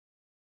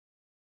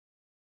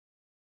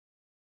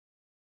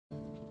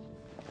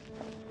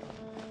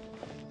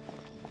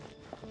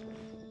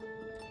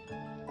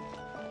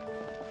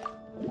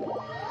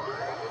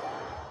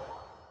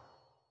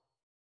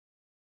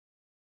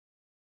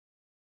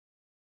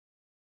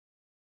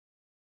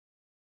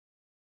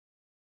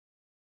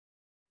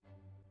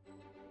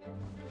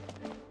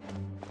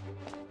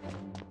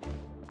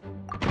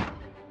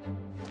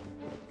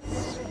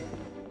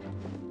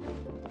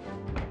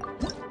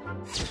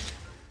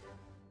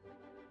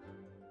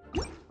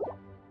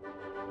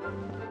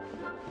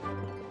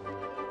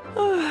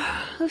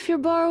if you're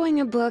borrowing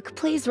a book,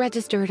 please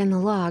register it in the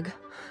log.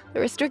 The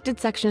restricted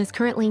section is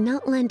currently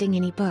not lending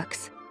any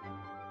books.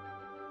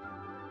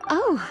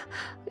 Oh,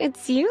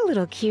 it's you,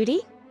 little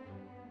cutie.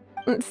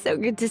 It's so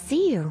good to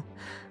see you.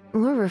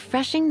 More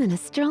refreshing than a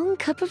strong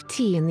cup of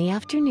tea in the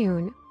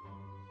afternoon.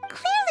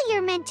 Clearly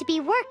you're meant to be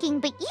working,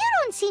 but you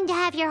don't seem to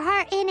have your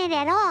heart in it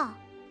at all.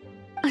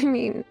 I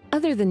mean,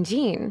 other than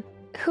Jean,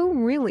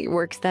 who really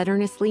works that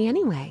earnestly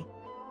anyway?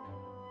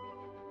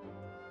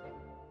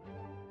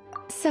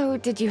 So,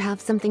 did you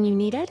have something you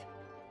needed?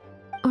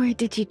 Or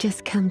did you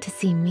just come to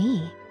see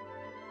me?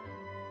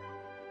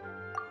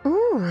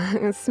 Ooh,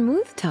 a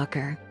smooth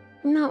talker.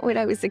 Not what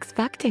I was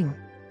expecting.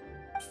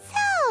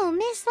 So,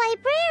 Miss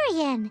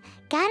Librarian,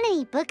 got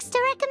any books to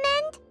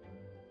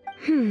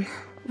recommend?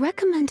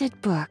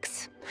 Recommended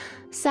books.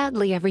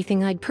 Sadly,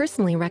 everything I'd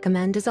personally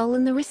recommend is all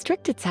in the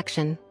restricted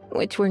section,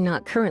 which we're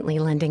not currently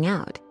lending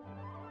out.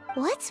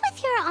 What's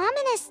with your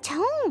ominous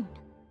tone?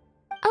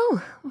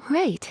 Oh,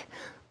 right.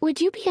 Would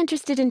you be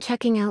interested in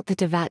checking out the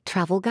Teyvat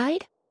travel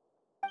guide?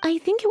 I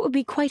think it would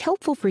be quite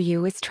helpful for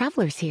you as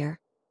travelers here.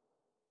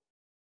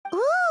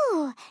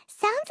 Ooh,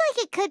 sounds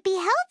like it could be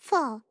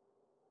helpful.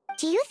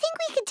 Do you think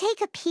we could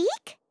take a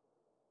peek?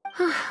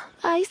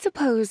 I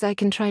suppose I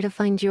can try to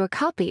find you a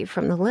copy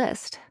from the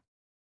list.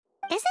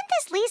 Isn't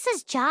this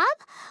Lisa's job?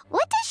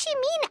 What does she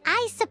mean,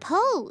 I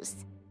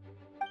suppose?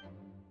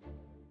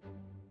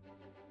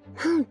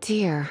 Oh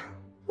dear,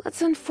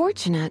 that's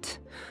unfortunate.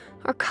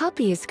 Our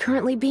copy is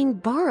currently being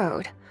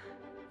borrowed.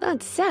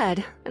 That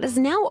said, it is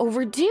now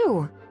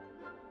overdue.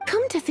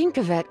 Come to think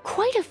of it,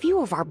 quite a few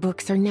of our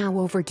books are now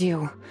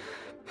overdue.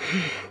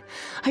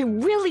 I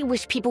really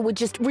wish people would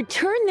just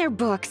return their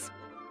books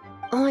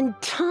on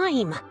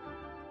time.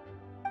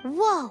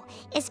 Whoa,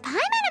 is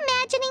Paimon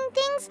imagining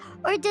things,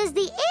 or does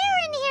the air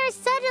in here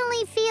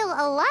suddenly feel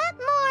a lot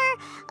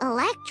more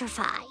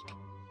electrified?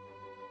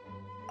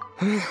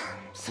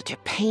 Such a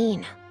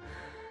pain.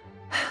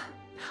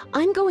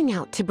 I'm going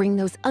out to bring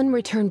those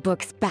unreturned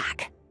books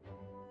back.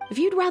 If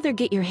you'd rather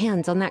get your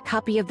hands on that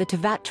copy of the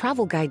Teyvat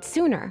travel guide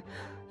sooner,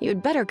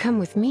 you'd better come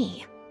with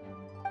me.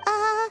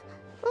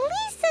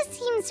 Lisa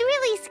seems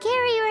really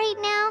scary right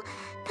now.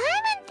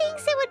 Paimon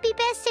thinks it would be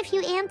best if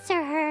you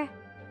answer her.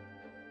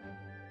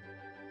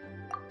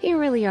 You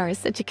really are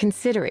such a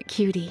considerate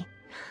cutie.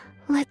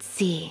 Let's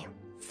see.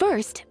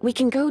 First, we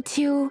can go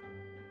to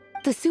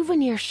the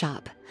souvenir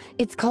shop.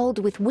 It's called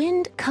With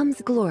Wind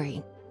Comes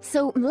Glory.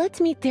 So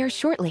let's meet there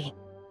shortly.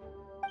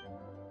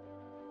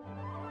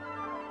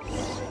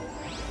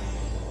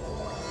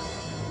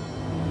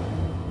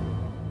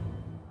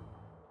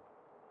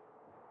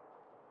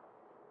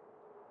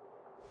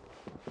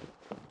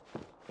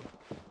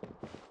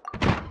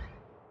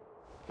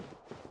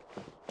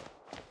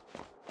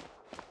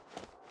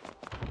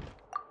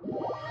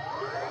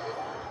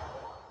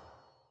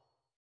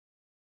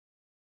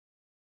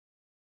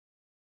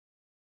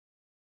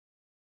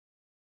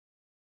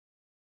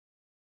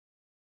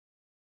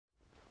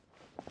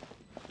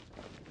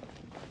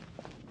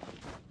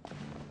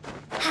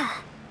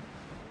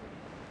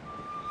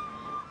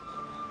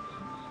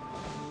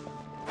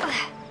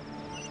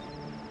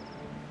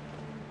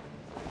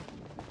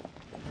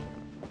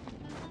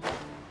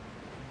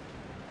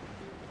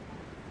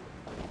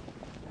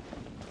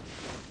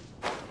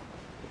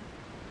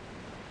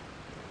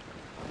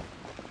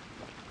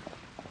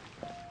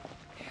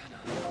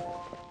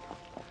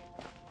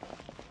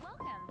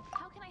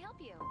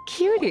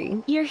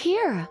 Cutie, you're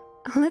here.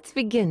 Let's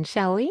begin,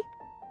 shall we?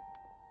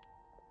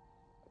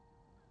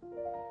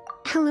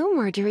 Hello,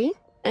 Marjorie.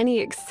 Any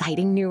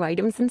exciting new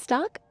items in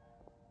stock?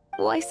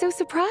 Why so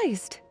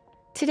surprised?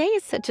 Today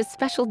is such a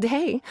special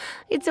day.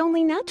 It's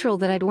only natural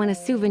that I'd want a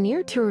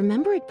souvenir to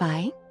remember it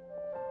by.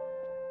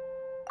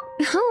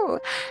 Oh,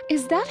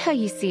 is that how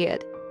you see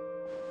it?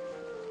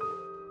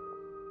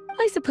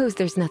 I suppose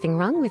there's nothing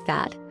wrong with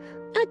that.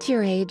 At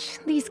your age,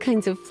 these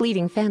kinds of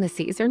fleeting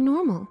fantasies are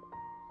normal.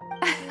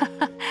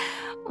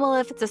 Well,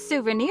 if it's a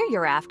souvenir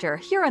you're after,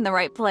 you're in the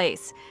right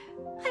place.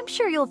 I'm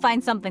sure you'll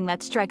find something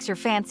that strikes your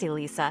fancy,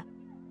 Lisa.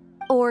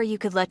 Or you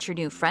could let your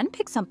new friend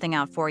pick something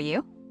out for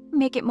you.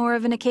 Make it more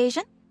of an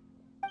occasion.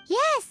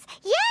 Yes,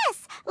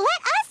 yes!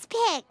 Let us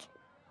pick!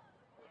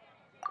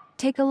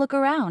 Take a look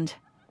around.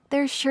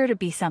 There's sure to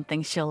be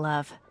something she'll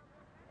love.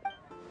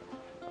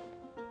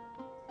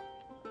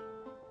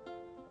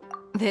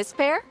 This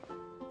pair?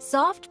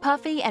 Soft,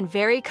 puffy, and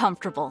very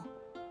comfortable.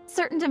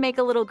 Certain to make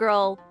a little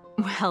girl,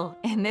 well,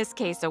 in this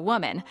case a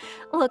woman,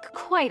 look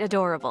quite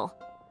adorable.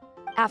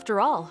 After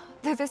all,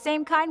 they're the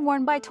same kind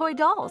worn by toy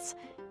dolls.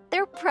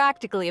 They're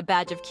practically a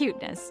badge of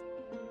cuteness.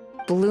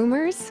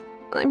 Bloomers?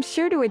 I'm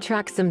sure to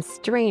attract some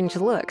strange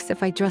looks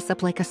if I dress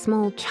up like a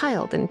small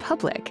child in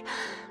public.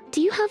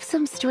 Do you have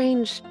some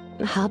strange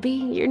hobby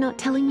you're not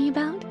telling me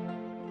about?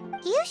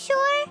 You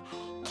sure?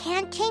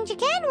 Can't change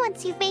again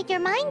once you've made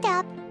your mind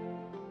up.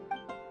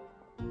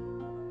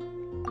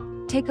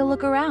 Take a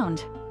look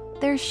around.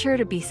 There's sure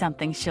to be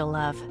something she'll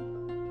love.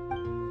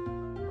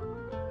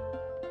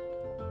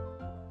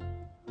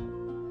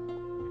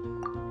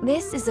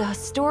 This is a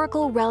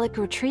historical relic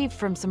retrieved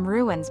from some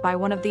ruins by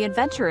one of the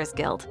Adventurers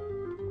Guild.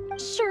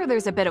 Sure,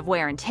 there's a bit of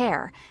wear and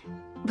tear,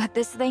 but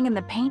this thing in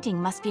the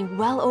painting must be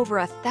well over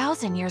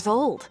 1,000 years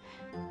old.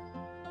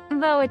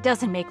 Though it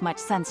doesn't make much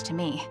sense to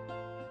me.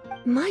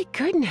 My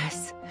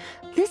goodness!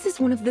 This is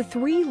one of the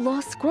 3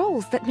 lost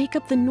scrolls that make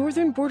up the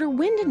Northern Border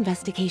Wind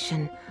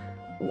investigation.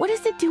 What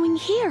is it doing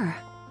here?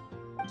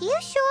 You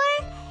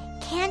sure?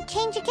 Can't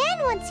change again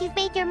once you've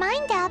made your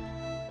mind up.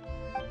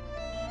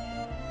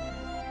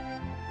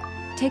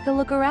 Take a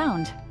look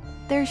around.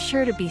 There's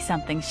sure to be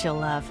something she'll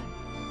love.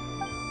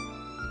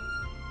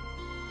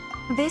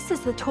 This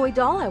is the toy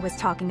doll I was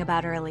talking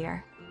about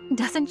earlier.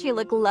 Doesn't she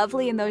look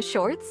lovely in those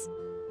shorts?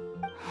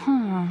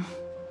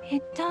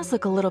 It does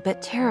look a little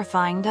bit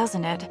terrifying,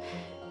 doesn't it?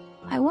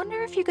 I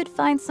wonder if you could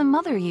find some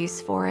other use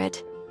for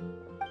it.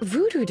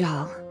 Voodoo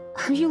doll,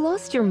 have you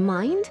lost your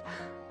mind?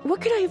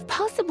 What could I have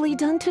possibly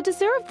done to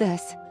deserve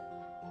this?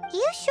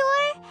 You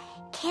sure?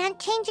 Can't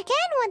change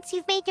again once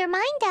you've made your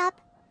mind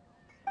up.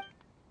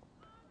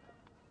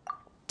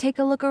 Take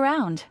a look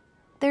around.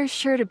 There's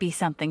sure to be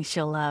something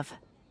she'll love.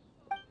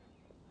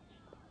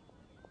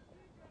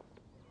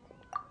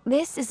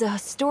 This is a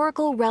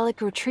historical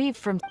relic retrieved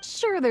from...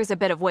 Sure, there's a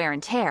bit of wear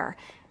and tear,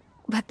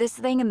 but this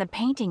thing in the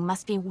painting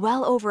must be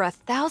well over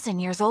 1,000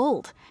 years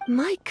old.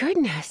 My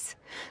goodness,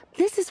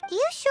 this is...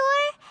 You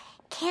sure?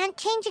 Can't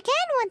change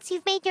again once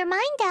you've made your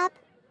mind up.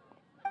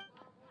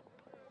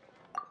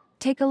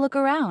 Take a look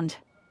around.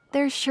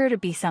 There's sure to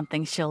be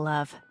something she'll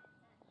love.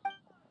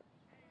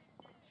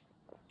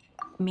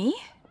 Me?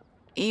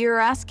 You're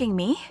asking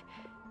me?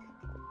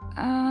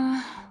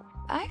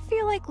 I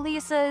feel like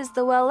Lisa is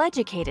the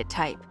well-educated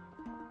type.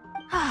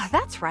 Ah,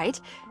 that's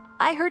right.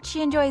 I heard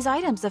she enjoys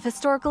items of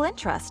historical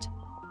interest.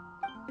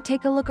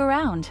 Take a look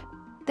around.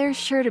 There's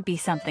sure to be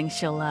something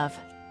she'll love.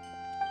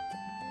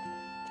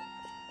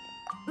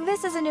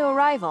 This is a new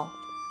arrival.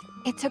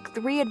 It took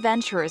 3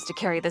 adventurers to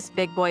carry this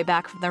big boy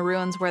back from the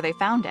ruins where they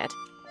found it.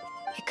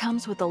 It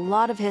comes with a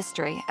lot of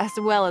history, as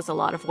well as a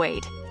lot of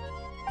weight.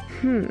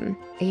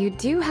 You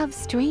do have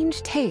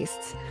strange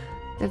tastes.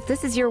 If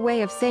this is your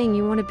way of saying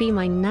you want to be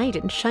my knight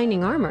in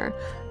shining armor,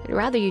 I'd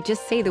rather you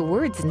just say the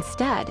words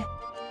instead.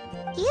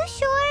 You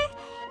sure?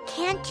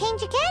 Can't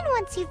change again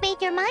once you've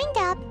made your mind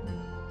up.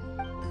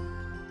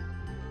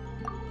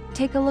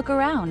 Take a look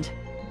around.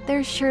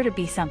 There's sure to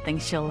be something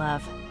she'll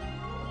love.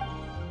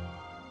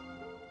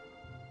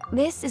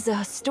 This is a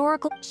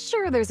historical...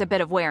 Sure, there's a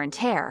bit of wear and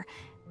tear.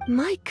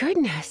 My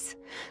goodness,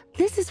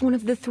 this is one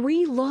of the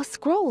 3 lost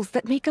scrolls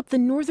that make up the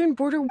Northern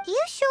Border...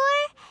 You sure?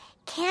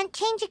 Can't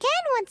change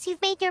again once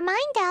you've made your mind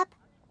up.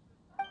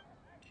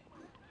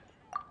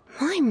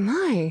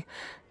 My,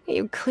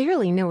 you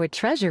clearly know a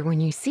treasure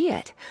when you see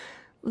it.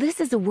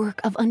 This is a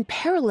work of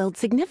unparalleled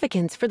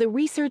significance for the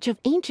research of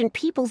ancient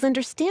people's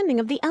understanding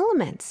of the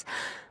elements.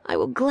 I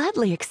will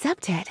gladly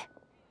accept it.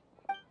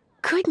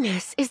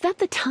 Goodness, is that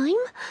the time?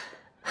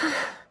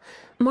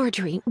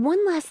 Marjorie,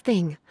 one last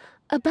thing.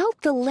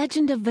 About the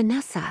legend of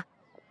Vanessa.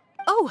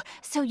 Oh,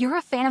 so you're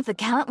a fan of the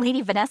gallant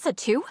Lady Vanessa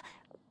too?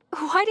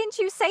 Why didn't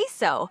you say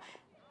so?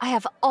 I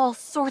have all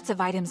sorts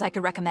of items I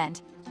could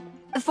recommend.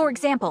 For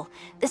example,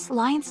 this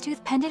lion's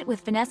tooth pendant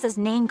with Vanessa's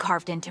name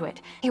carved into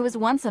it. It was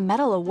once a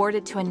medal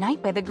awarded to a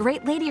knight by the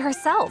great lady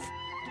herself.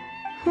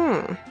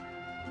 Hmm.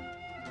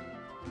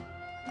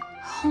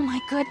 Oh my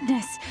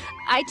goodness.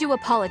 I do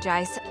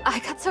apologize. I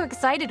got so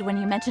excited when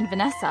you mentioned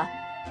Vanessa.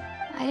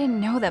 I didn't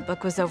know that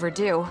book was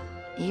overdue,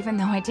 even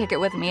though I take it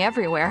with me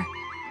everywhere.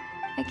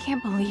 I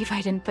can't believe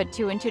I didn't put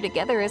 2 and 2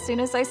 together as soon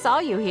as I saw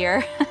you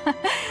here.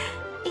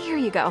 Here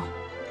you go.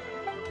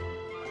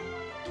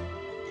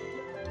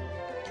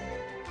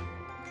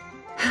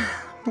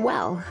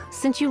 Well,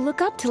 since you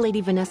look up to Lady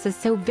Vanessa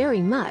so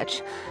very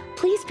much,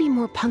 please be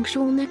more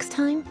punctual next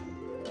time.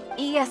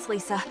 Yes,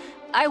 Lisa.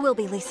 I will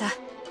be, Lisa.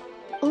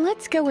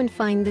 Let's go and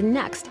find the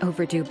next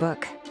overdue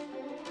book.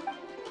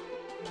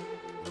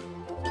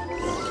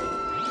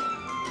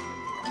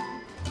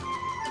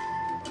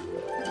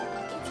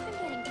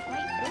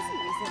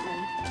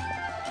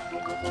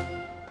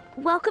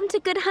 Welcome to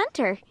Good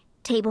Hunter.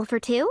 Table for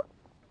 2?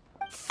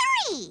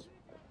 3!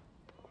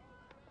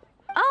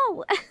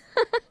 Oh,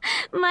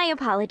 my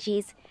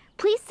apologies.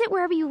 Please sit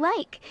wherever you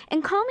like,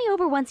 and call me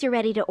over once you're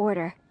ready to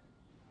order.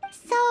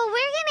 So we're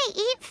gonna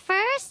eat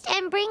first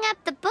and bring up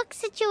the book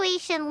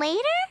situation later?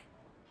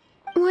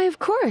 Why, of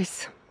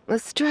course. The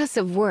stress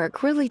of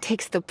work really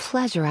takes the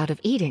pleasure out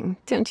of eating,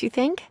 don't you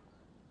think?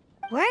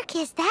 Work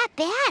is that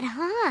bad,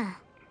 huh?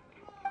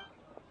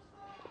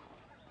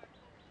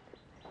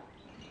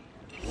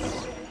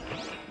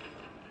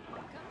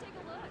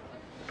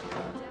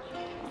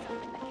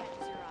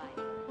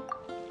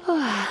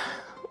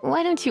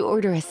 Why don't you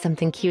order us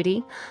something,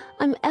 cutie?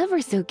 I'm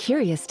ever so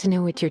curious to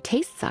know what your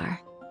tastes are.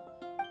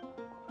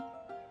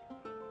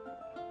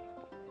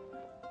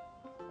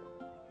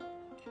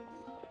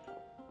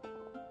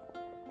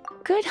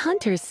 Good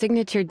Hunter's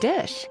signature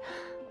dish.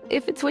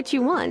 If it's what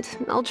you want,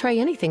 I'll try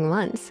anything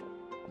once.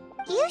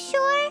 You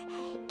sure?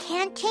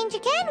 Can't change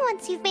again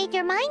once you've made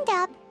your mind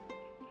up.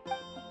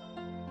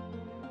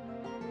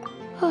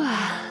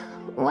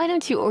 Why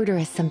don't you order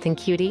us something,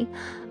 cutie?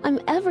 I'm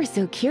ever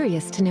so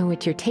curious to know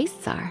what your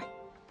tastes are.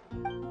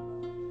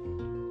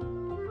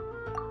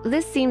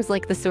 This seems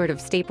like the sort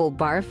of staple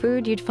bar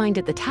food you'd find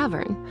at the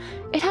tavern.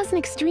 It has an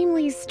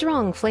extremely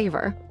strong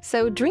flavor,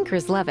 so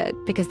drinkers love it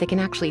because they can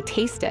actually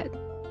taste it.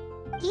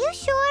 You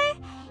sure?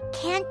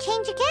 Can't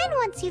change again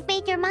once you've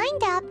made your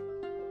mind up.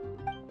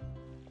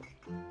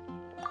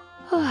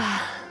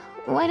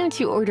 Why don't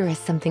you order us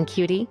something,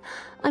 cutie?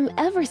 I'm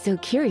ever so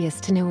curious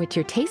to know what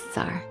your tastes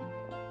are.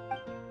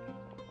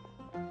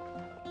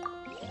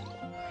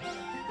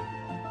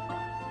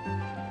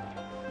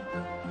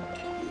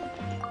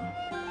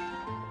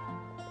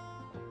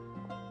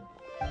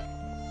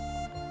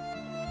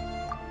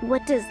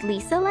 What does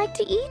Lisa like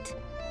to eat?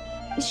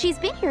 She's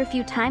been here a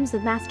few times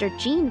with Master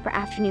Jean for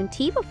afternoon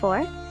tea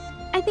before.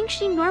 I think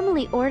she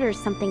normally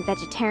orders something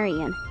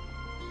vegetarian.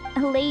 A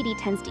lady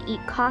tends to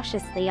eat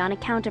cautiously on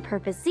account of her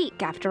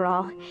physique, after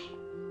all.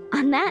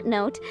 On that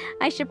note,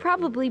 I should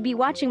probably be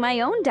watching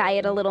my own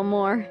diet a little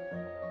more.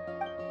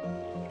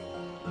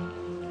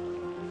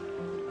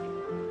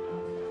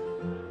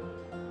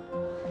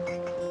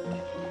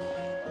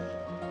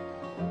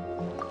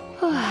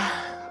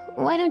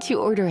 Why don't you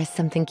order us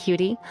something,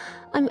 cutie?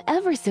 I'm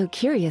ever so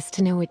curious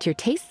to know what your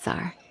tastes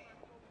are.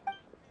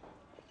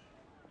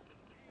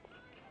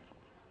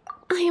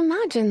 I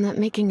imagine that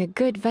making a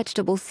good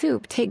vegetable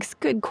soup takes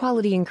good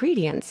quality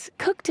ingredients,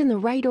 cooked in the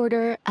right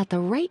order, at the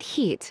right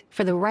heat,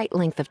 for the right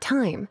length of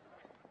time.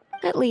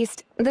 At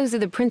least, those are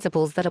the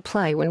principles that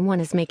apply when one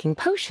is making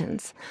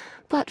potions.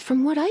 But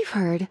from what I've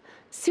heard,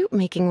 soup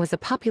making was a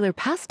popular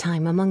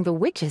pastime among the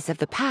witches of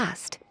the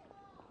past.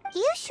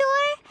 You sure?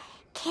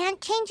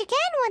 Can't change again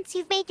once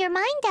you've made your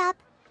mind up.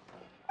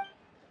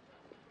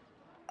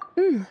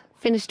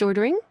 Finished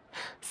ordering?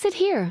 Sit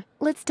here.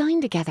 Let's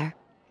dine together.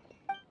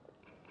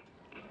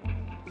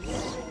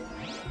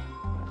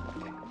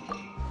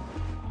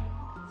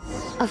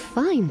 A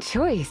fine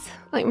choice.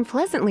 I'm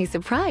pleasantly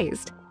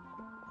surprised.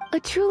 A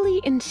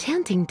truly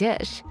enchanting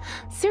dish.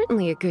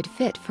 Certainly a good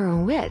fit for a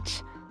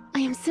witch. I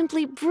am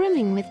simply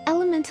brimming with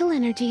elemental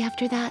energy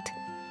after that.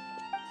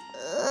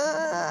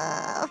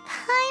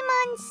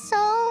 Paimon's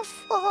so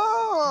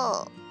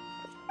full.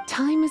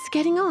 Time is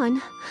getting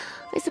on.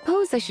 I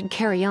suppose I should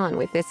carry on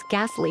with this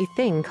ghastly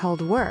thing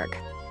called work.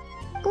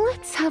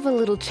 Let's have a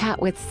little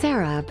chat with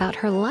Sarah about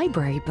her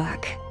library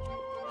book.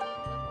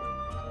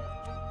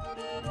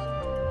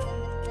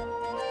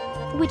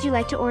 Would you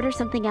like to order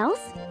something else?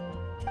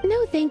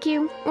 No, thank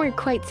you. We're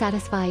quite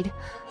satisfied.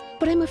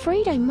 But I'm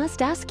afraid I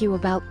must ask you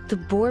about the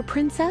boar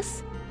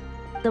princess.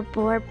 The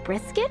boar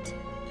brisket?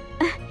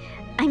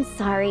 I'm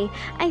sorry.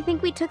 I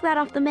think we took that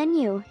off the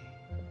menu.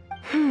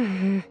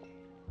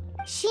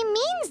 She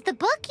means the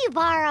book you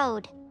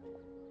borrowed.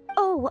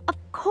 Oh, of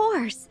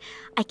course.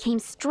 I came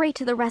straight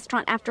to the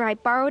restaurant after I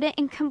borrowed it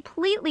and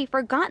completely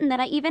forgotten that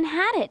I even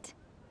had it.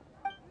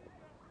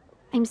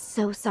 I'm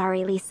so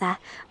sorry, Lisa.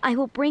 I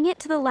will bring it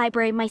to the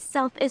library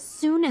myself as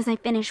soon as I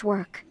finish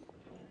work.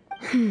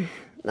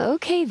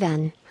 Okay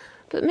then.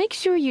 But make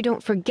sure you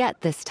don't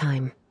forget this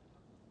time.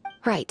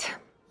 Right.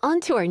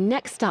 On to our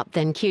next stop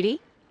then,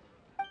 cutie.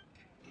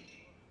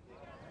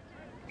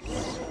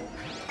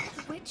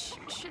 Which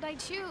should I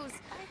choose?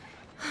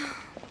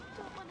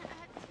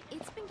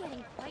 It's been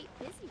getting quite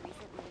busy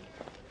recently.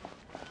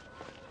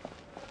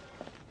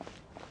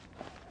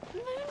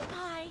 Moon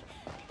pie!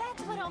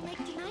 That's what I'll make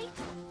tonight.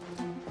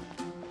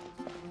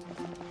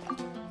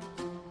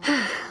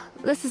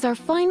 This is our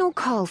final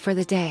call for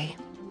the day.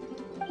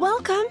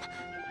 Welcome.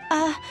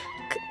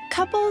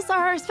 Couples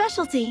are our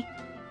specialty.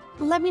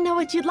 Let me know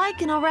what you'd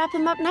like and I'll wrap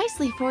them up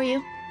nicely for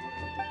you.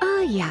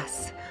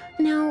 Yes.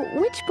 Now,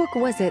 which book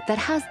was it that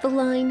has the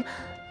line,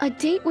 "A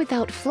date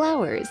without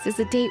flowers is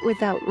a date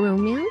without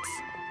romance"?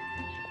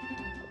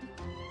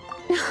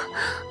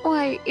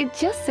 Why, it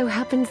just so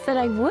happens that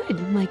I would,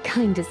 my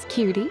kindest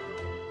cutie.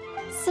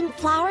 Some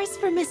flowers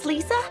for Miss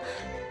Lisa?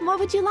 What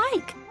would you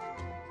like?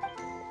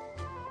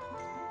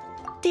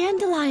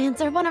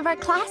 Dandelions are one of our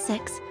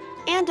classics,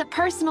 and a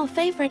personal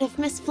favorite of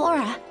Miss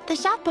Flora, the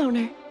shop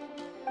owner.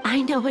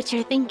 I know what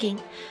you're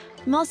thinking.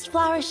 Most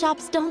flower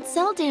shops don't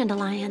sell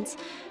dandelions.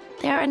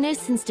 They're a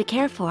nuisance to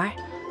care for.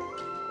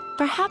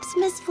 Perhaps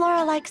Miss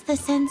Flora likes the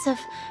sense of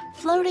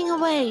floating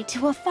away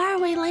to a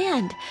faraway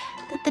land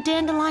that the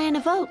dandelion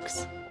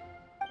evokes.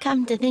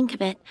 Come to think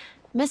of it,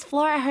 Miss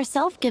Flora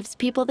herself gives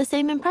people the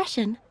same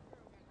impression.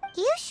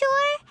 You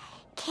sure?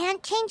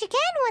 Can't change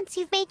again once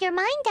you've made your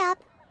mind up.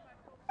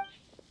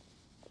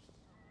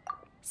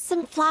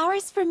 Some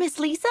flowers for Miss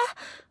Lisa?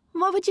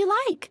 What would you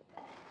like?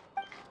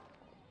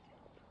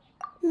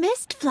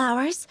 Mist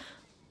flowers?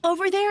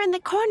 Over there in the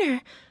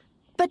corner.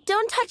 But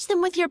don't touch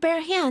them with your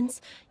bare hands.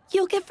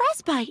 You'll get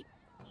frostbite.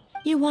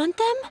 You want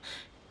them?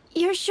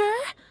 You're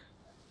sure?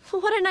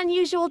 What an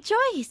unusual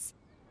choice.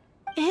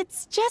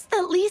 It's just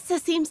that Lisa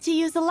seems to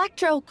use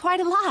Electro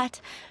quite a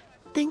lot.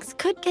 Things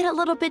could get a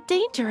little bit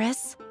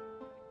dangerous.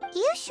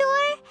 You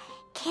sure?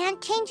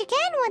 Can't change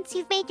again once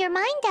you've made your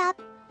mind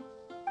up.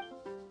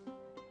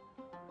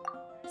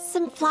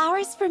 Some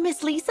flowers for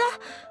Miss Lisa?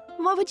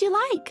 What would you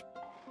like?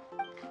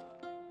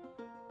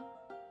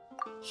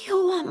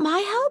 You want my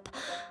help?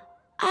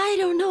 I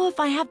don't know if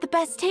I have the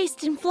best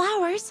taste in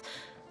flowers.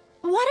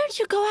 Why don't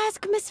you go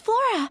ask Miss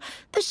Flora,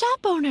 the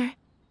shop owner?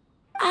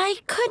 I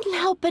couldn't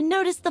help but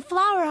notice the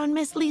flower on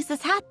Miss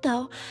Lisa's hat,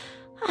 though.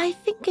 I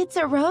think it's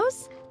a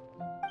rose?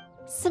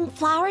 Some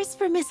flowers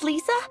for Miss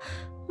Lisa?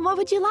 What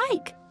would you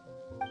like?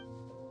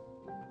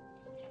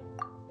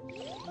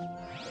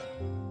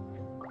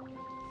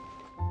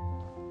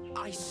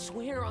 I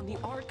swear on the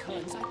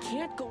Archons, I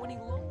can't go any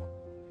lower.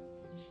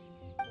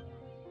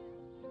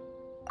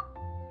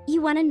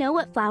 You want to know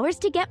what flowers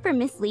to get for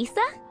Miss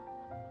Lisa?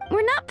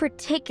 We're not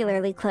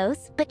particularly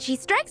close, but she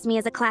strikes me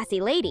as a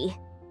classy lady.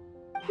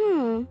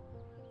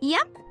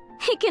 Yep,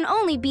 it can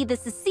only be the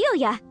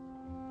Cecilia.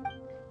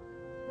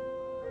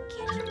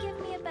 Can't you give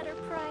me a better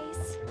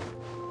price?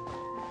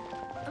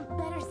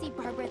 Better see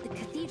Barbara at the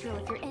cathedral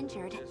if you're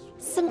injured.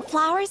 Some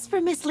flowers for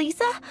Miss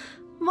Lisa?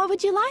 What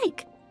would you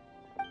like?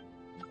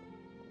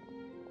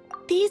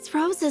 These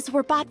roses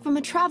were bought from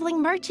a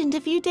traveling merchant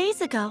a few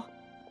days ago.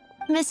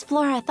 Miss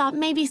Flora thought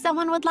maybe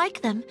someone would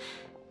like them.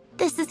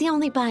 This is the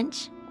only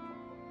bunch.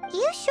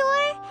 You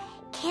sure?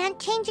 Can't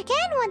change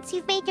again once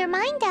you've made your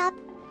mind up.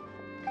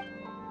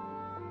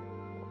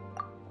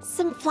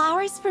 Some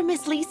flowers for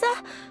Miss Lisa?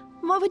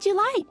 What would you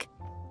like?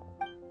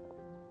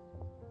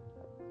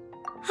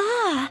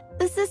 Ah,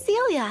 the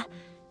Cecilia.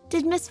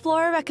 Did Miss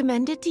Flora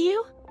recommend it to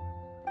you?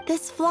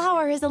 This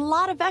flower is a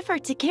lot of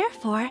effort to care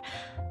for.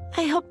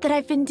 I hope that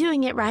I've been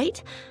doing it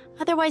right.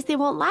 Otherwise, they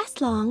won't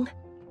last long.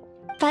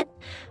 But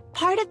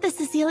part of the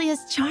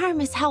Cecilia's charm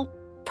is how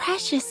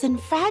precious and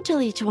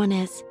fragile each one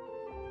is.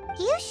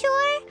 You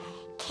sure?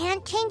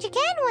 Can't change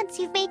again once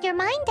you've made your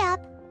mind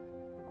up.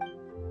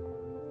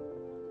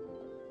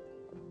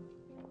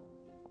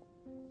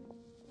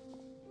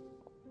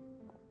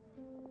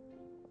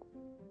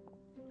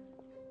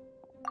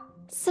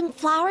 Some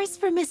flowers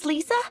for Miss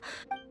Lisa?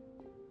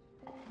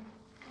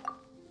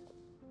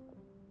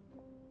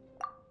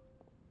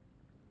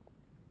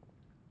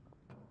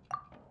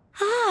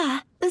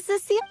 Ah,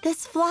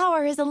 this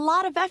flower is a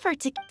lot of effort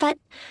to... But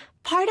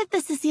part of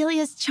the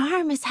Cecilia's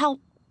charm is how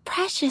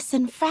precious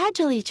and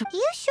fragile each...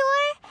 You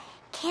sure?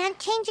 Can't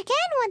change again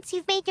once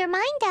you've made your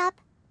mind up.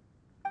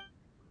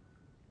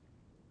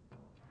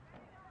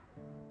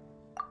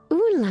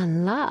 Ooh la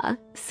la,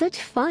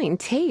 such fine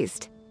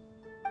taste.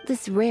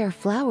 This rare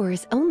flower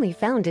is only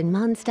found in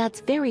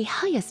Mondstadt's very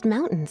highest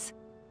mountains.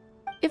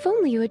 If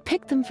only you had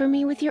picked them for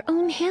me with your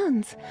own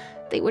hands,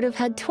 they would have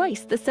had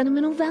twice the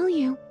sentimental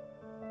value.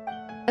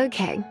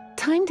 Okay,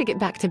 time to get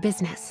back to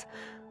business.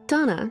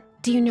 Donna,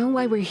 do you know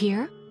why we're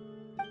here?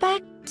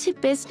 Back to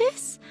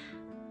business?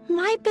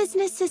 My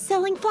business is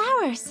selling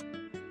flowers.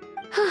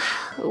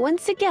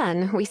 Once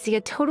again, we see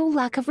a total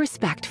lack of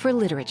respect for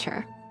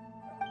literature.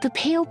 The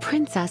Pale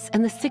Princess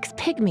and the Six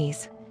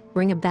Pygmies.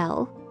 Ring a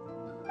bell?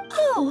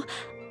 Oh,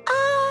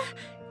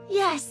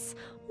 yes.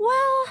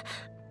 Well,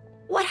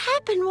 what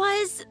happened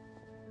was...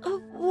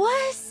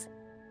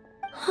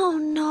 Oh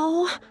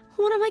no,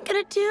 what am I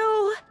gonna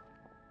do?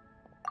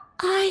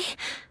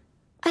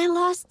 I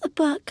lost the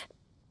book.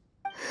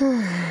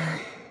 A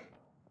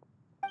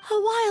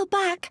while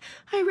back,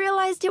 I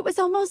realized it was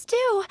almost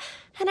due,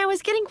 and I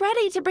was getting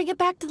ready to bring it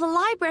back to the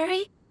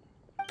library.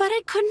 But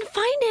I couldn't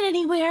find it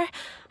anywhere.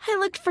 I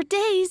looked for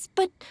days,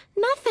 but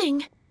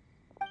nothing.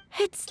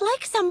 It's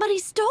like somebody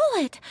stole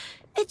it.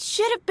 It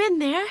should have been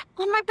there,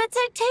 on my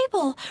bedside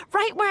table,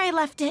 right where I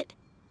left it.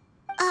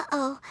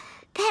 Uh-oh.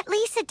 That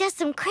Lisa does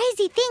some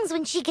crazy things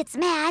when she gets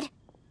mad.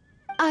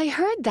 I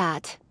heard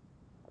that.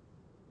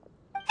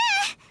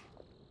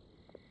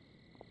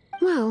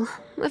 Well,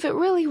 if it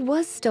really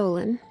was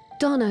stolen,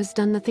 Donna's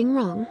done nothing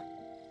wrong.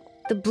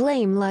 The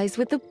blame lies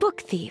with the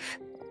book thief.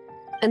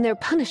 And their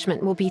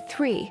punishment will be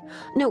 10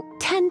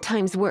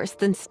 times worse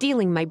than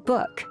stealing my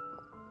book.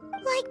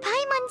 Like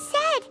Paimon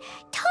said,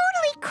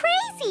 totally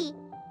crazy!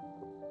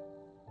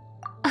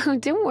 Oh,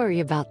 don't worry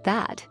about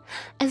that.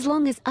 As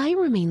long as I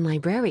remain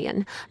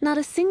librarian, not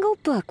a single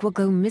book will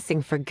go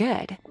missing for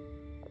good.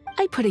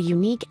 I put a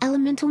unique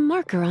elemental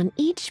marker on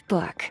each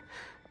book.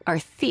 Our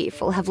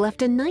thief will have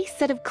left a nice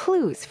set of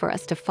clues for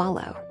us to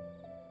follow.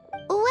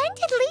 When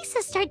did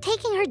Lisa start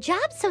taking her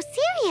job so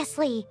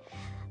seriously?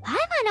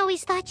 Paimon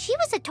always thought she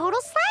was a total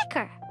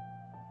slacker.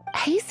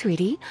 Hey,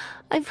 sweetie,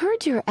 I've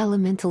heard your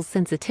elemental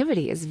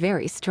sensitivity is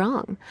very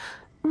strong.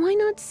 Why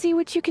not see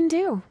what you can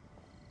do?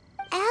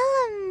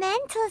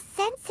 Elemental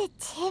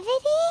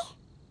sensitivity?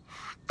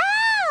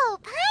 Oh,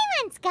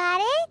 Paimon's got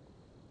it!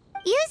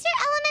 Use your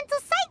elemental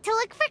sight to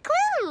look for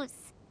clues!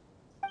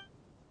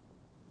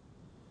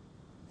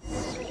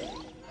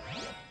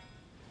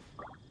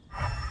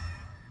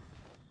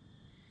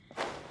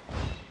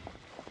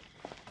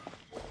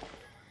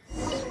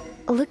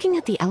 Looking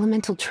at the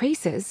elemental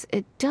traces,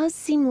 it does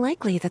seem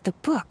likely that the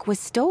book was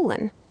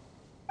stolen.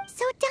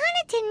 So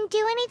Donna didn't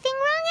do anything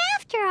wrong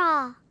after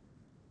all.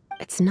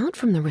 It's not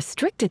from the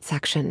restricted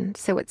section,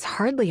 so it's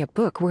hardly a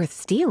book worth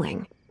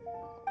stealing.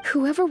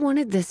 Whoever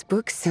wanted this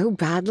book so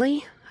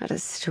badly, What a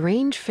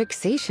strange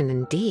fixation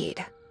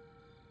indeed.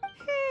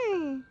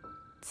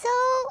 So,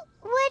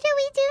 what do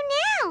we do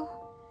now?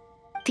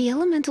 The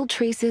elemental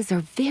traces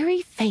are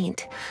very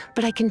faint,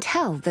 but I can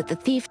tell that the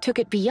thief took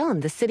it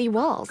beyond the city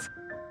walls.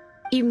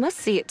 You must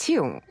see it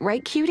too,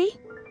 right, cutie?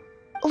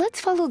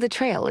 Let's follow the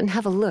trail and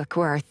have a look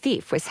where our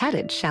thief was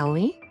headed, shall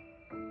we?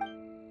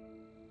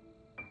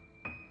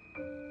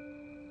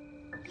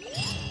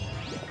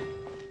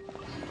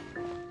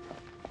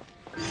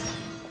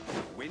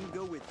 Wind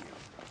go with you.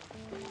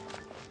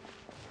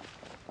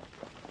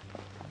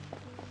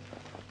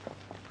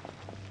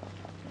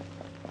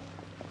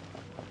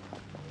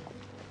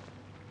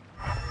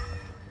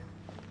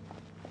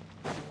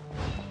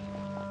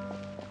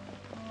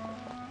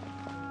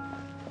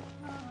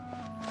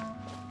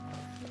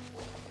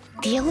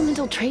 The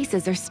elemental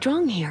traces are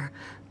strong here,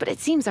 but it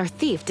seems our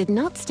thief did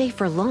not stay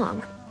for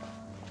long.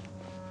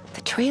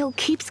 The trail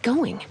keeps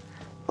going.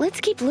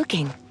 Let's keep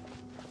looking.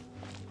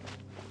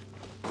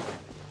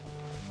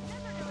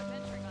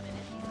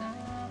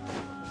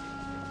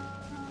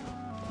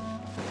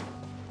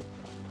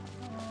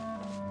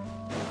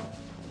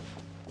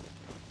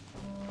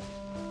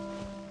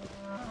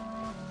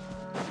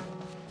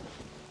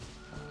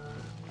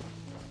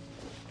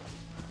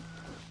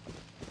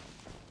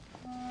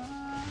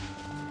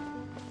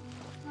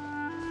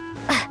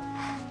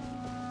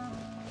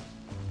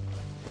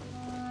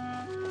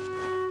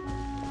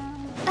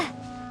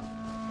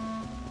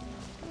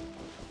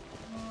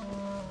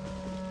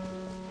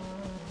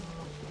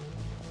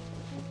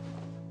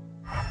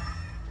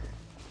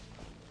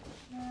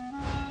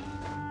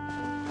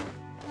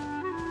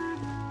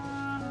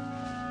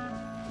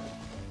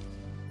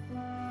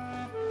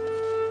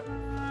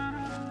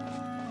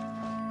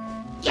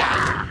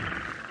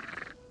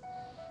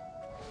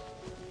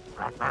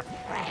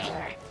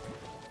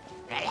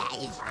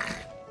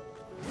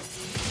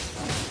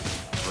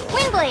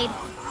 Windblade!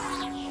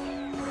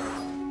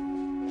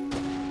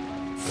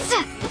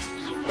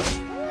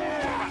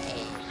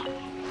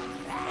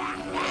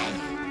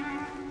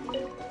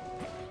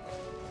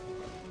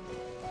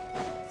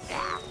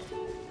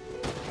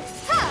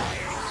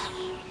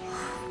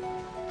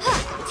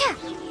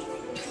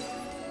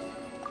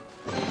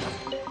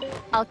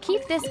 I'll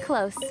keep this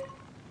close.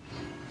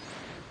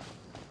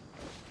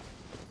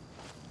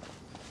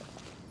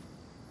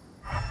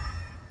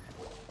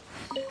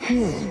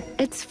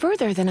 It's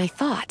further than I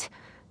thought.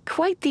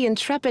 Quite the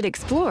intrepid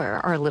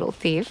explorer, our little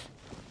thief.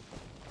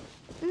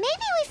 Maybe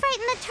we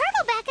frightened the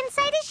turtle back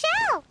inside his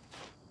shell.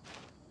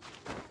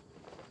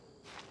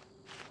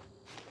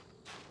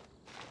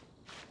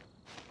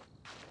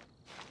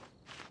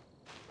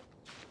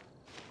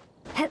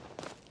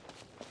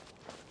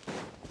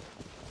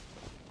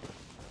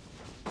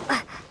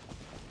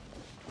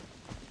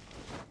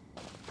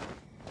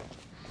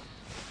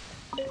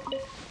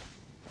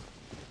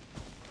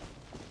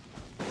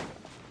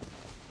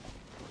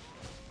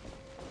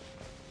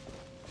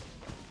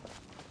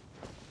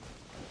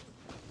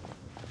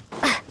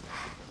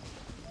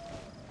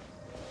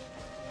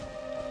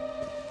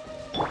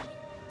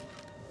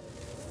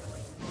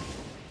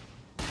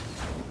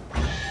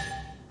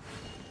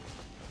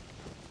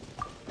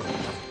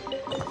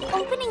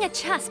 Opening a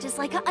chest is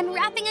like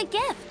unwrapping a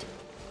gift.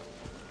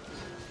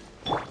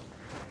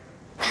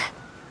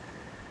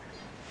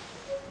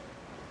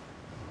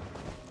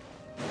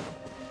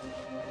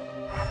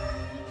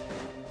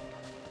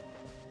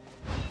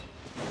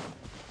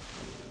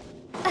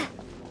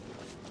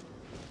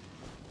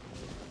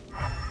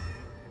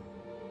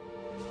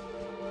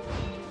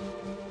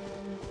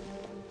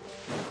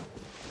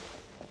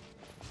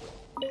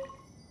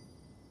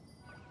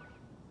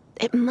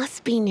 It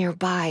must be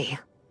nearby.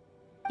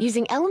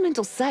 Using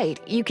elemental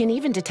sight, you can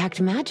even detect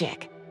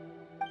magic.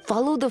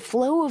 Follow the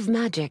flow of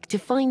magic to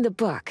find the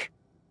book.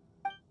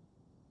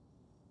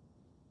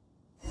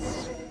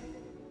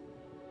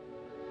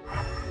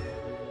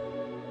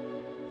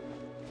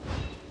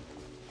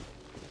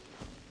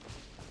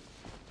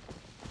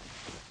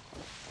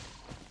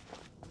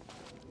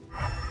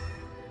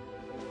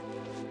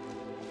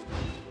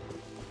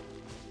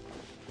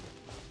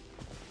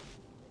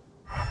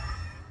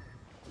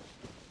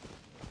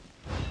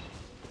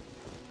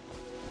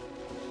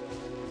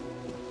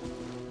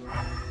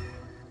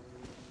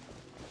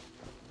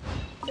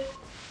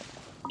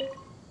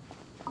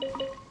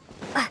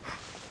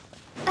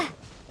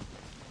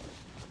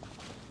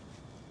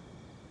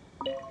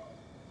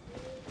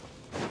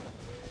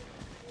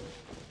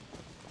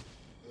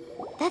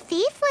 The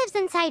thief lives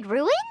inside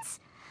ruins?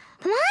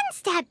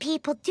 Mondstadt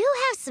people do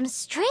have some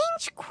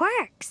strange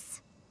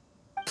quirks.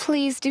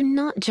 Please do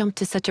not jump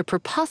to such a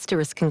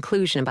preposterous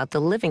conclusion about the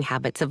living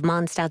habits of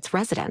Mondstadt's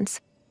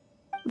residents.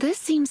 This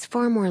seems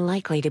far more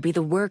likely to be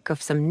the work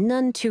of some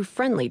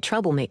none-too-friendly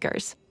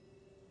troublemakers.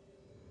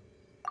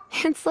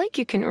 It's like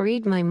you can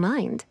read my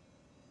mind.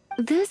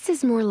 This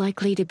is more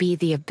likely to be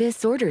the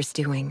Abyss Order's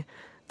doing.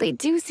 They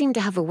do seem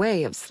to have a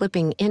way of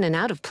slipping in and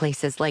out of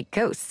places like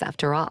ghosts,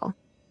 after all.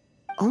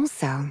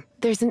 Also,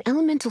 there's an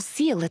elemental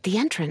seal at the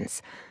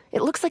entrance.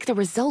 It looks like the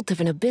result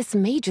of an Abyss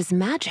mage's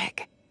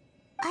magic.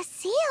 A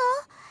seal?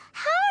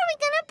 How are we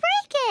gonna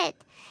break it?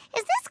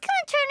 Is this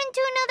gonna turn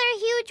into another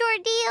huge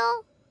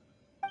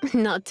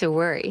ordeal? Not to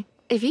worry.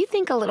 If you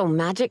think a little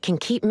magic can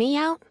keep me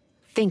out,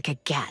 think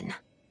again.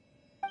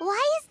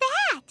 Why is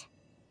that?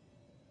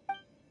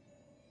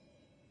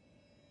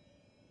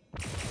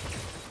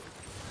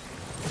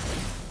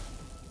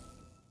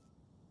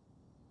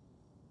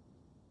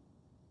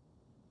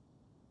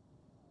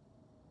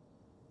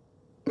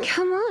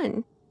 Come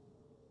on.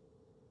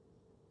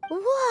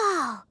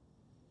 Whoa!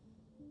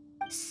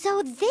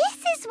 So this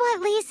is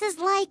what Lisa's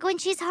like when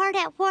she's hard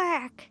at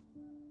work.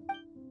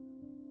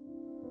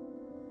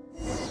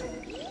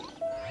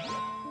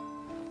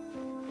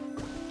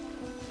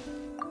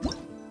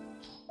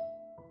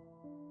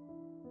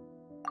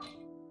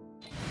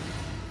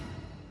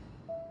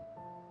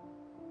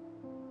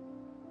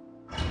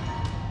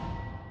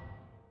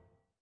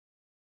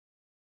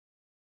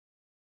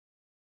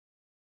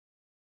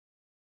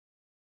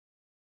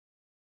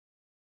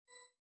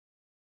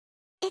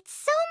 It's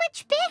so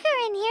much bigger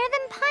in here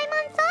than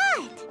Paimon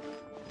thought.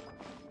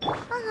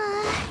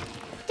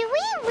 Do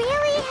we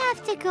really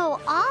have to go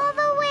all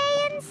the way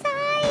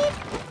inside?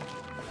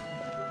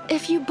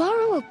 If you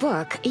borrow a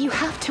book, you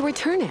have to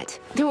return it.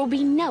 There will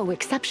be no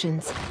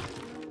exceptions.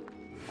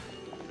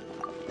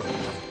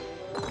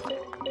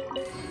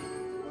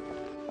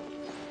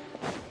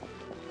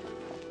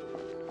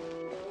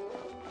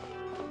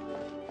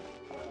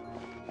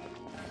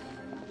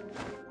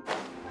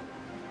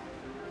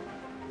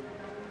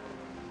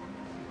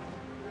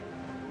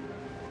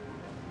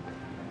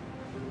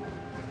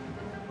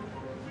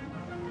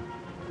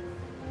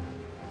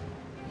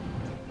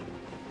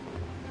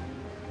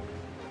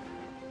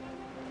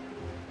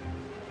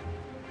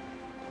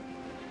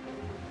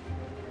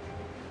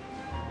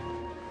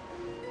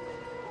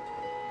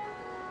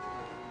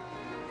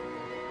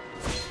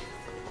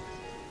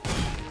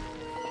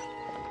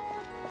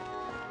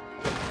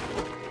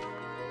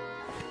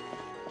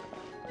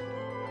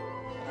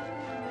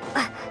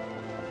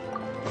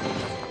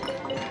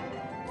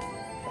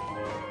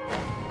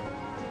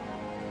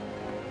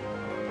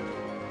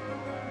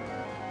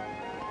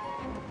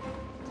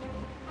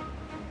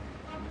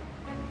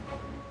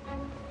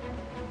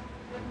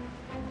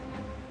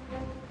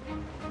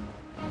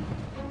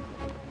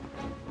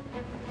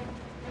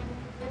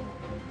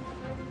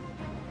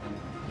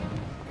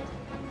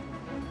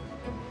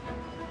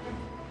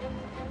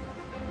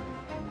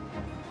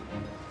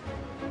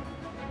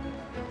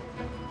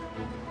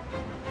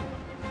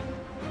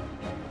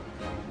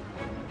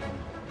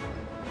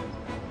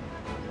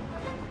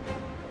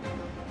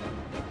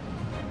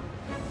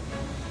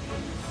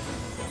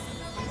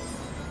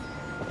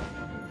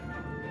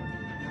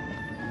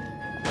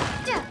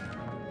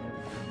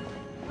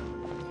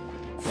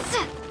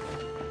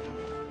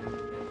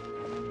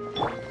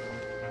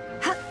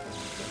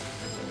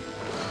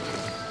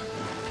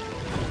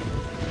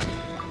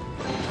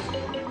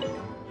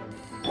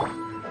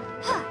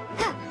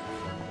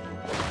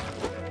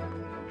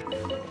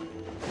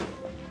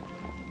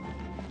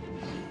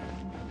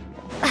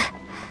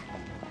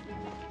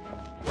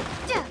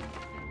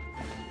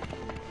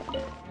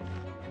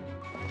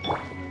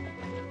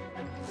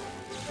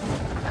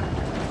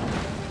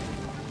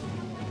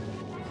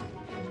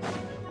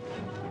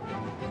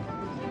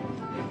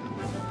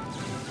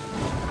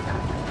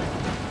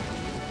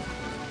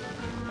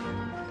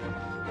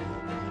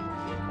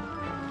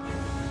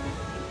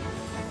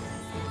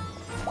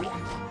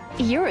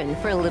 You're in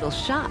for a little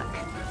shock.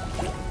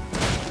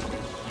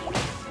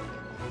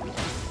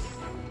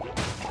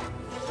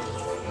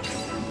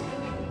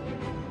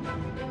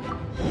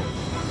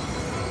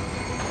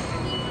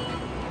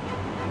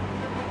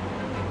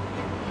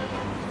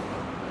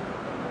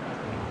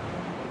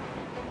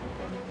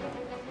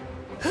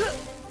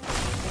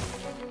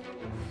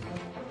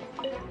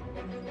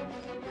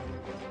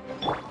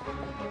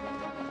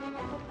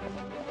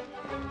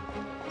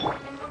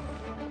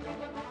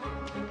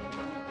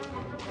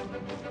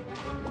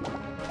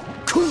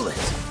 Cool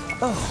it!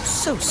 Oh,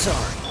 so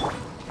sorry.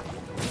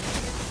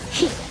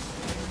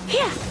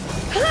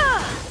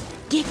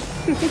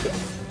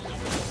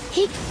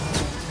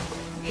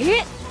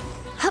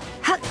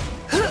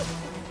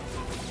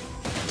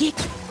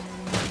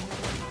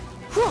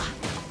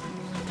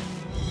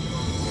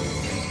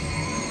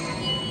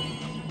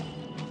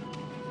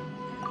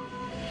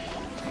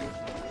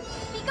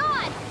 Be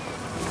gone!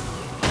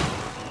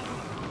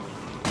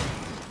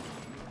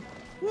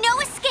 No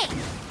escape!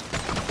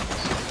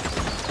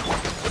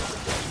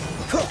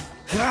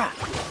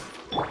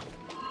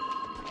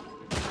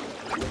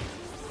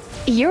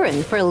 You're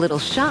in for a little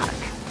shock.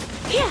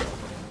 Get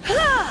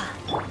him!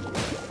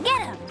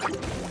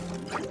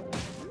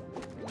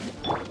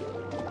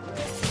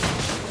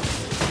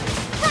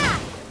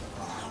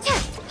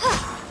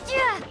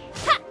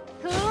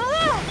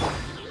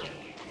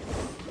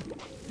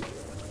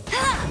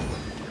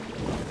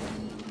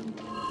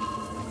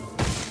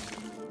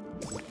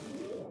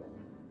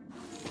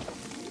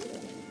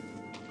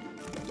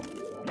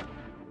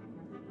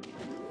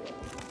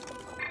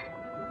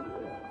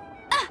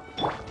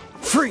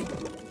 Free!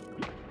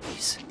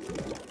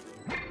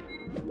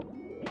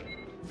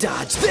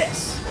 Dodge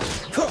this!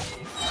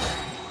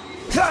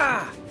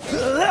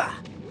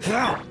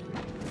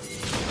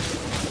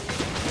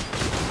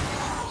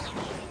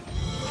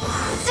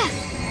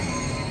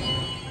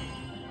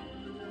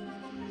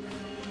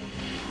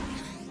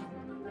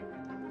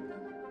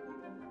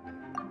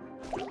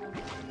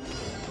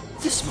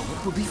 This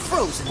moment will be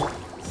frozen.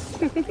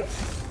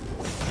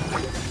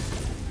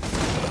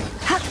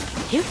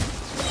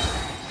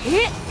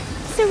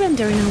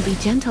 Surrender and I'll be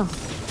gentle.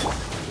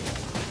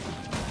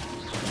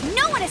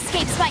 No one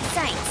escapes my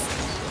sights!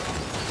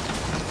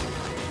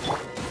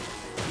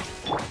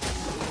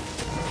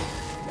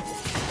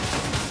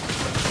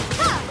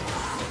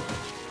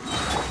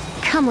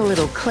 Come a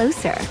little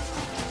closer.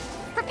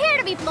 Prepare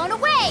to be blown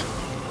away!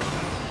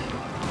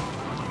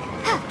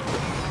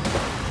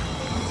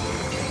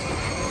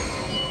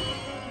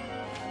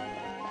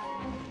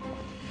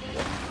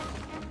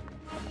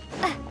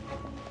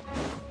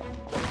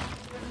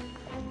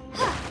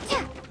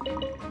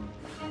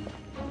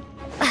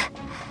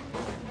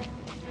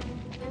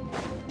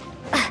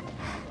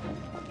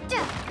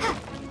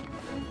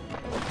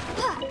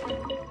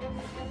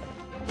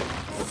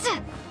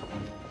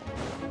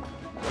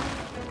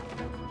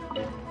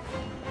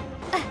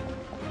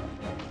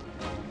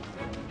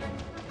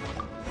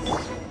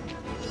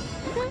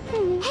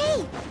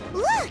 Hey,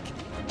 look!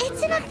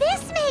 It's an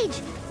Abyss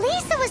Mage!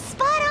 Lisa was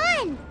spot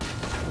on!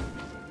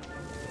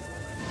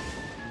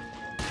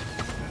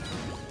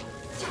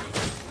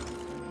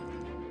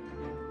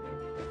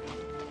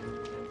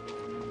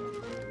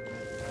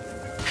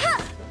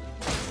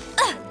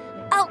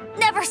 I'll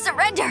never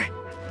surrender!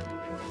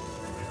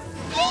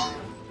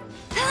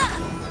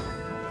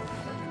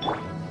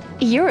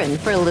 You're in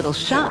for a little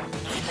shock.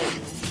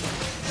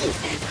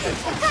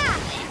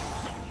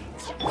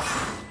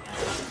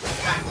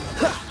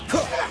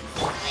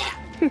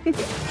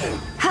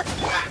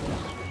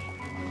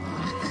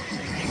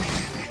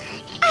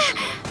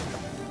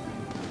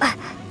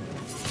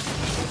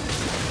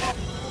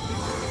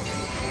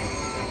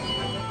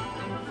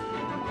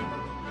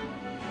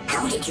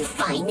 How did you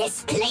find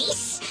this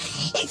place?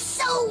 It's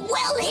so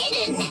well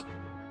hidden!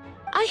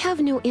 I have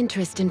no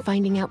interest in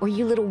finding out where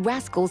you little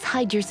rascals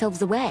hide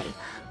yourselves away,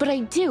 but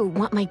I do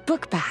want my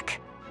book back.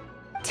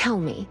 Tell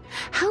me,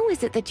 how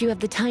is it that you have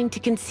the time to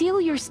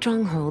conceal your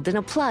stronghold and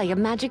apply a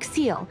magic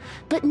seal,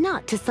 but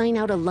not to sign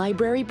out a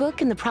library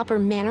book in the proper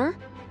manner?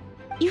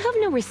 You have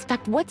no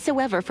respect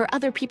whatsoever for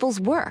other people's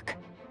work.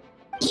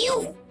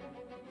 You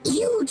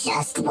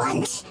just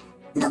want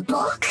the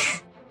book?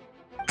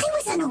 I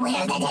was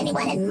unaware that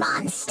anyone in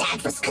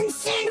Mondstadt was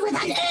concerned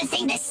with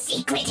unearthing the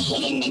secret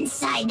hidden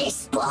inside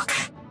this book.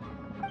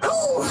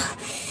 Who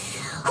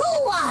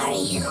are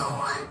you?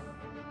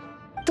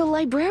 The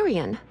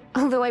librarian,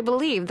 although I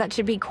believe that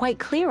should be quite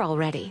clear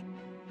already.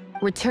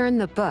 Return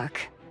the book.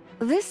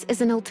 This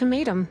is an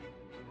ultimatum.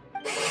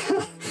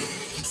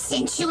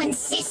 Since you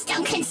insist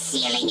on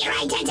concealing your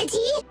identity,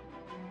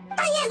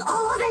 I have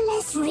all the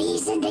less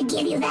reason to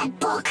give you that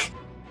book.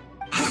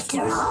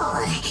 After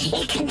all,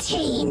 it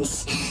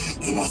contains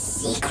the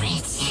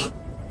secret.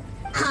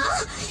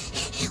 Huh?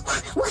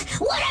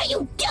 What are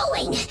you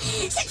doing?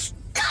 Such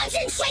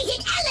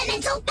concentrated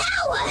elemental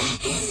power!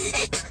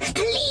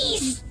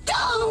 Please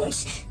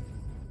don't!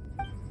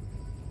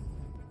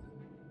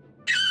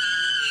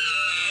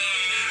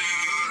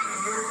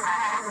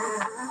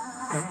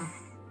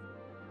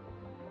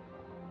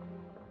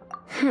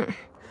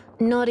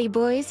 Naughty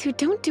boys who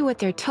don't do what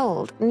they're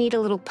told need a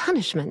little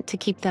punishment to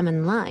keep them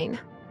in line.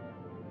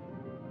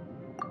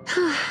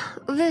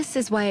 This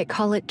is why I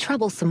call it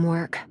troublesome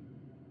work.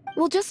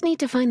 We'll just need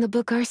to find the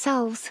book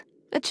ourselves.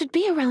 It should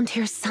be around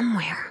here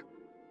somewhere.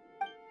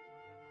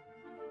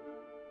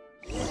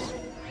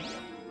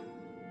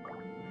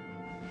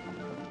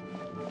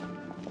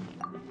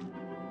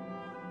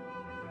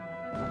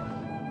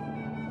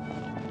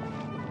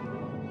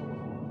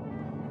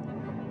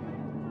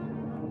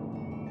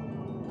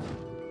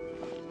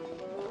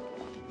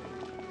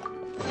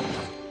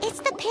 It's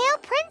the Pale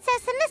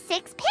Princess and the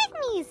Six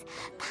Pygmies!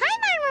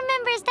 Paimon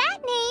remembers that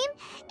name!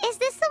 Is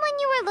this the one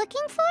you were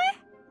looking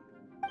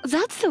for?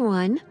 That's the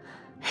one.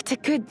 It's a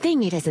good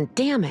thing it isn't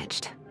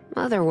damaged.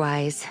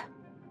 Otherwise...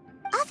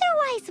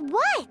 Otherwise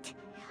what?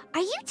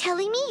 Are you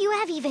telling me you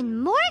have even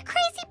more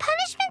crazy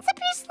punishments up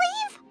your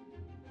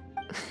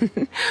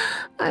sleeve?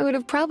 I would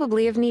have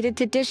probably have needed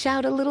to dish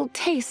out a little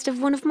taste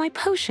of one of my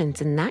potions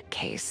in that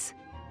case.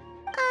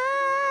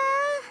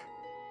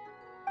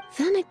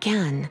 Then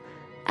again,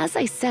 as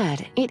I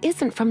said, it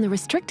isn't from the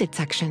restricted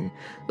section,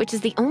 which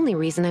is the only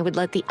reason I would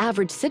let the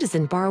average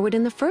citizen borrow it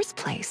in the first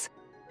place.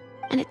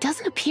 And it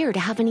doesn't appear to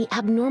have any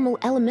abnormal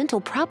elemental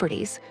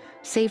properties,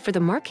 save for the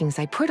markings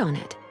I put on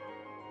it.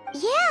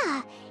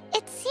 Yeah,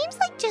 it seems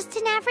like just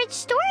an average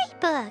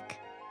storybook.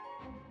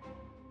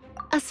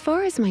 As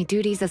far as my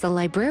duties as a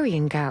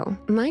librarian go,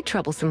 my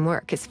troublesome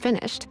work is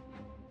finished.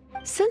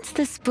 Since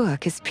this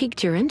book has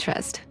piqued your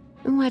interest,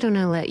 why don't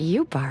I let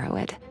you borrow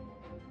it?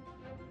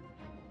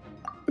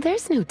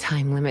 There's no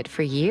time limit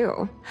for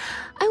you.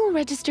 I will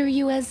register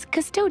you as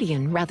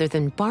custodian rather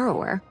than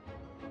borrower.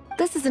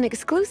 This is an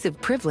exclusive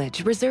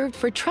privilege reserved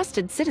for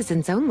trusted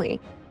citizens only.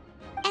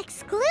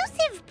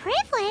 Exclusive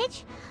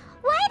privilege?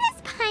 Why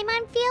does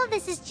Paimon feel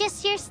this is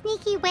just your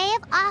sneaky way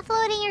of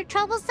offloading your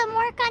troublesome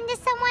work onto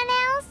someone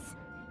else?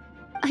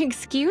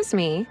 Excuse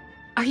me,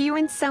 are you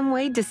in some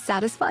way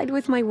dissatisfied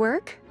with my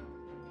work?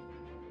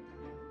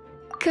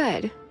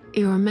 Good.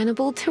 You're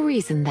amenable to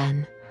reason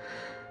then.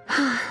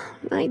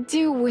 I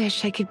do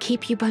wish I could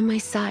keep you by my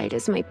side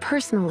as my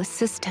personal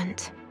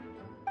assistant.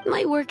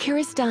 My work here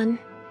is done.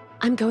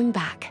 I'm going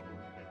back.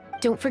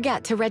 Don't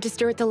forget to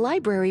register at the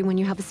library when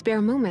you have a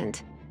spare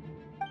moment.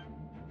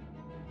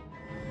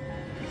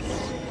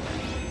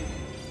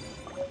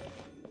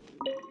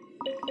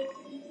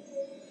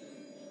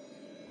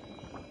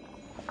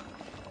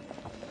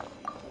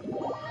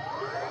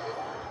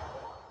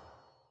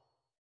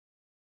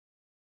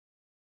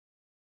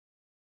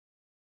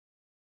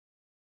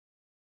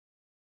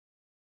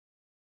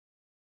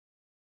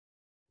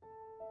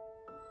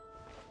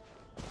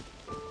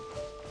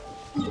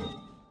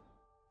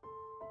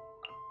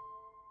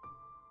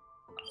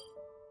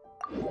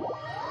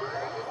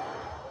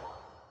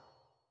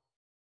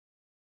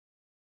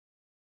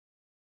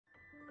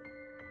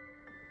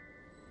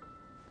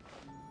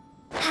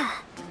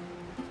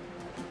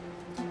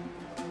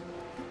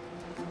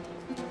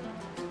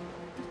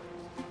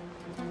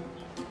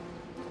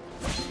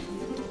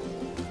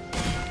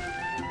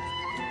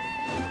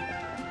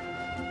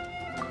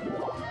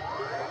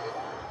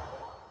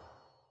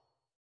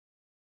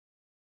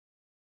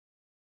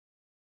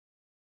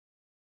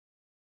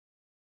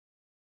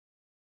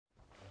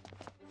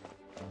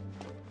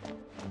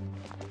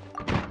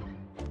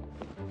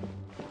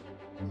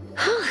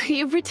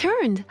 You've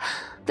returned.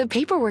 The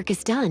paperwork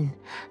is done.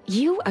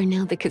 You are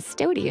now the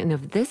custodian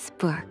of this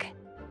book.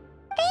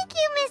 Thank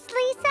you, Miss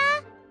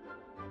Lisa.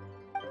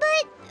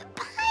 But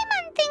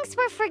Paimon thinks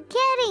we're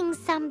forgetting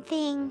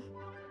something.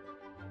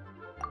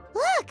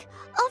 Look,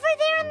 over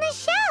there on the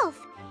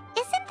shelf.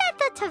 Isn't that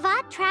the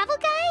Teyvat travel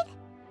guide?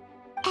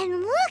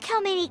 And look how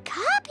many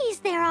copies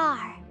there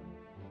are.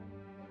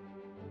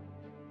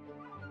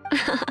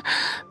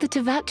 The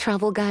Teyvat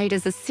Travel Guide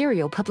is a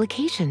serial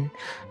publication.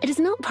 It is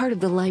not part of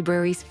the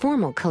library's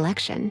formal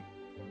collection.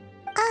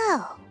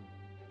 Oh.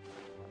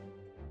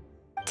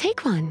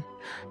 Take one.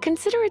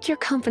 Consider it your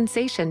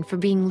compensation for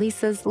being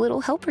Lisa's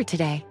little helper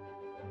today.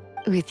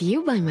 With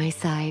you by my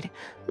side,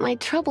 my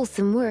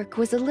troublesome work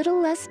was a little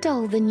less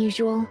dull than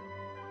usual.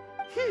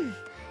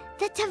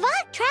 The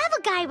Teyvat travel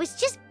guide was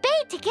just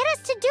bait to get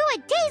us to do a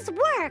day's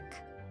work.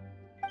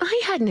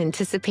 I hadn't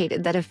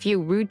anticipated that a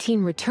few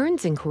routine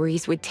returns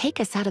inquiries would take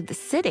us out of the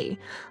city,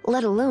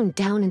 let alone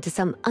down into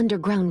some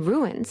underground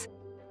ruins.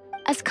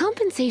 As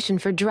compensation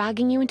for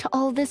dragging you into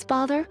all this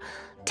bother,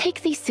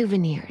 take these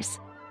souvenirs.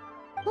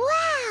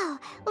 Wow!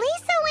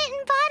 Lisa went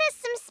and bought us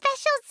some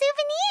special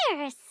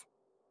souvenirs!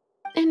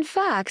 In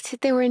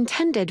fact, they were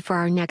intended for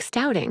our next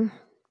outing.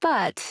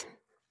 But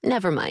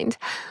never mind.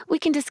 We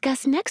can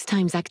discuss next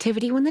time's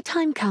activity when the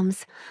time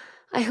comes.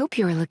 I hope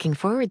you are looking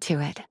forward to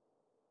it.